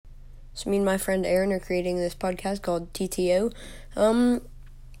So me and my friend Aaron are creating this podcast called TTO.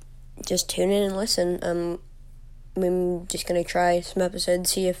 Just tune in and listen. I'm just going to try some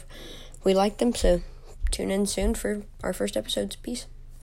episodes, see if we like them. So tune in soon for our first episodes. Peace.